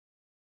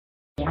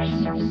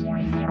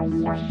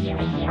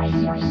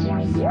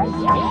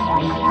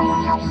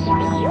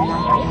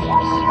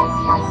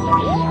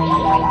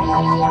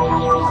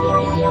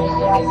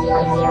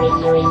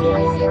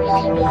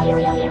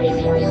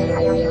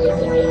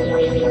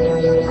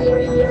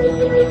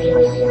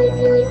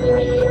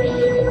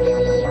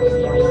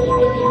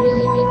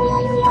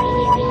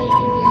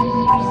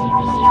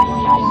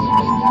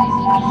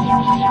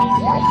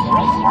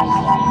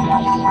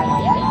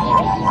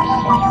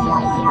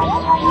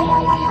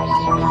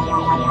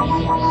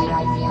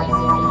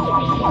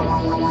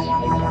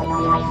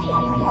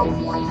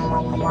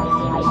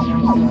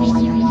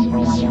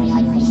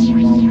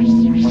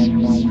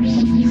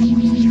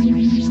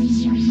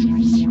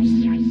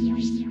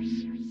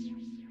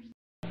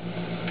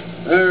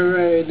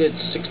Alright,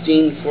 it's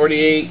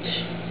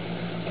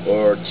 16:48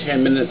 or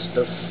 10 minutes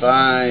to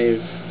 5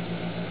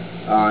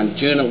 on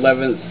June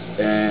 11th,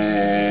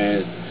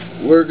 and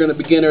we're going to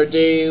begin our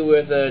day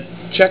with a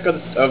check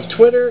of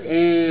Twitter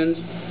and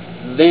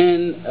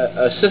then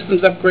a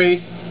systems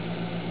upgrade,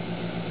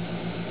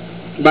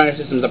 minor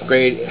systems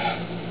upgrade,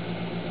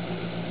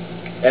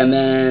 and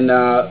then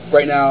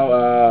right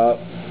now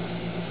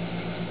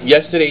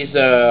yesterday's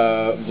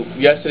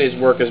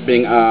work is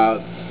being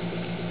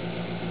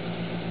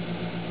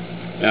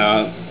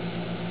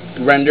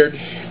rendered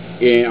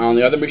on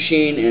the other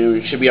machine, and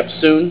it should be up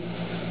soon,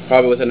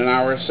 probably within an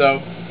hour or so.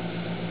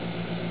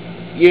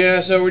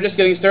 Yeah, so we're just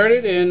getting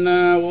started, and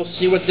we'll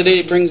see what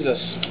today brings us.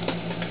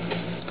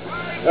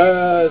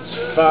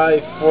 It's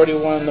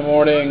 5:41 in the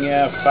morning,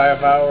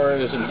 5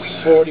 hours and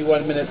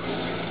 41 minutes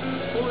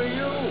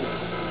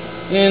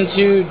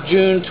into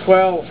June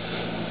 12th.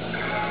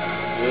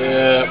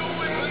 Yeah.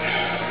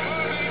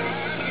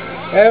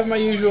 I have my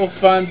usual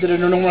fun, did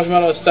an enormous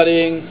amount of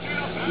studying,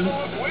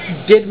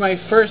 did my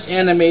first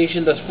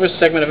animation, the first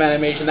segment of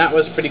animation. That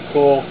was pretty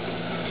cool.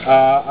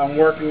 I'm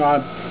working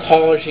on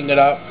polishing it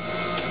up.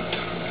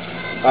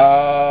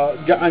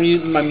 Got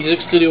my music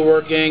studio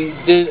working,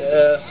 did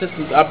a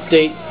systems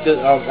update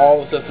of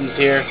all the systems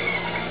here,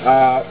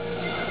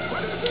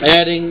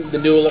 adding the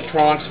new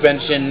electronics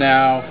bench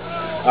now.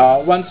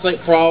 One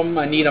slight problem,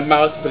 I need a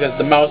mouse because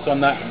the mouse on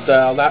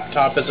the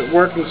laptop isn't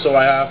working, so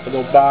I have to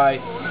go buy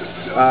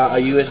a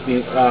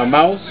USB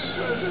mouse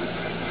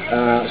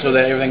so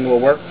that everything will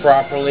work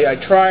properly. I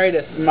tried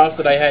a mouse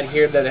that I had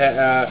here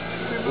that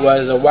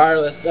was a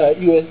wireless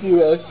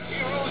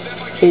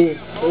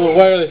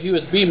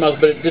USB mouse,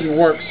 but it didn't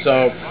work, so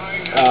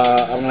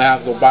I'm going to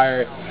have to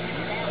buy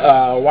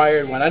a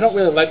wired one. I don't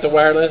really like the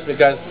wireless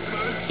because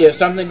if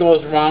something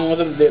goes wrong with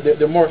them,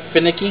 they're more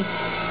finicky.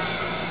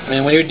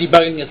 And when you're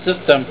debugging a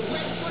system,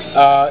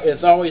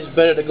 it's always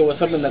better to go with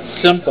something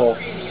that's simple,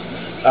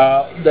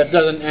 that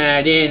doesn't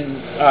add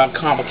in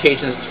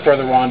complications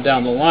further on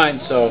down the line.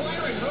 So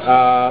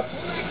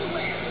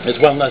it's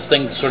one less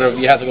thing sort of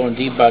you have to go and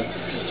debug.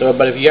 So,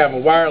 but if you have a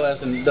wireless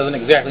and it doesn't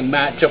exactly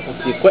match up with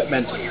the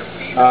equipment,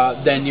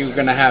 then you're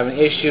going to have an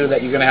issue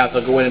that you're going to have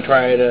to go in and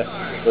try to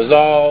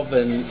resolve,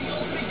 and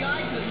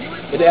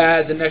it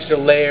adds an extra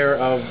layer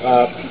of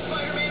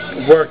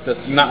work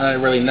that's not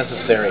really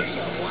necessary.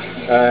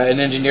 In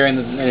engineering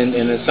and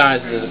in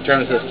science, there's a term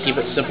that says keep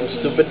it simple,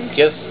 stupid,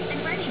 KISS,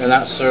 and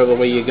that's sort of the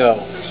way you go.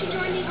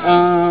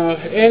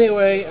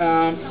 Anyway,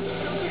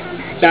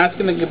 that's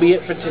going to be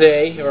it for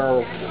today,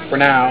 or for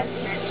now,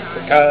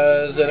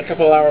 because in a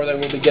couple of hours I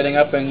will be getting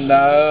up and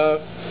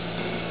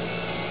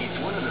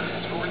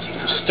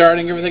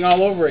starting everything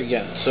all over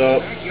again.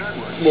 So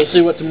we'll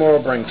see what tomorrow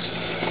brings.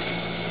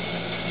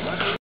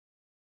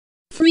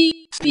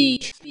 Free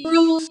speech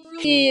rules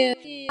here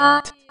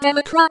at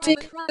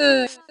Democratic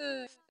Earth.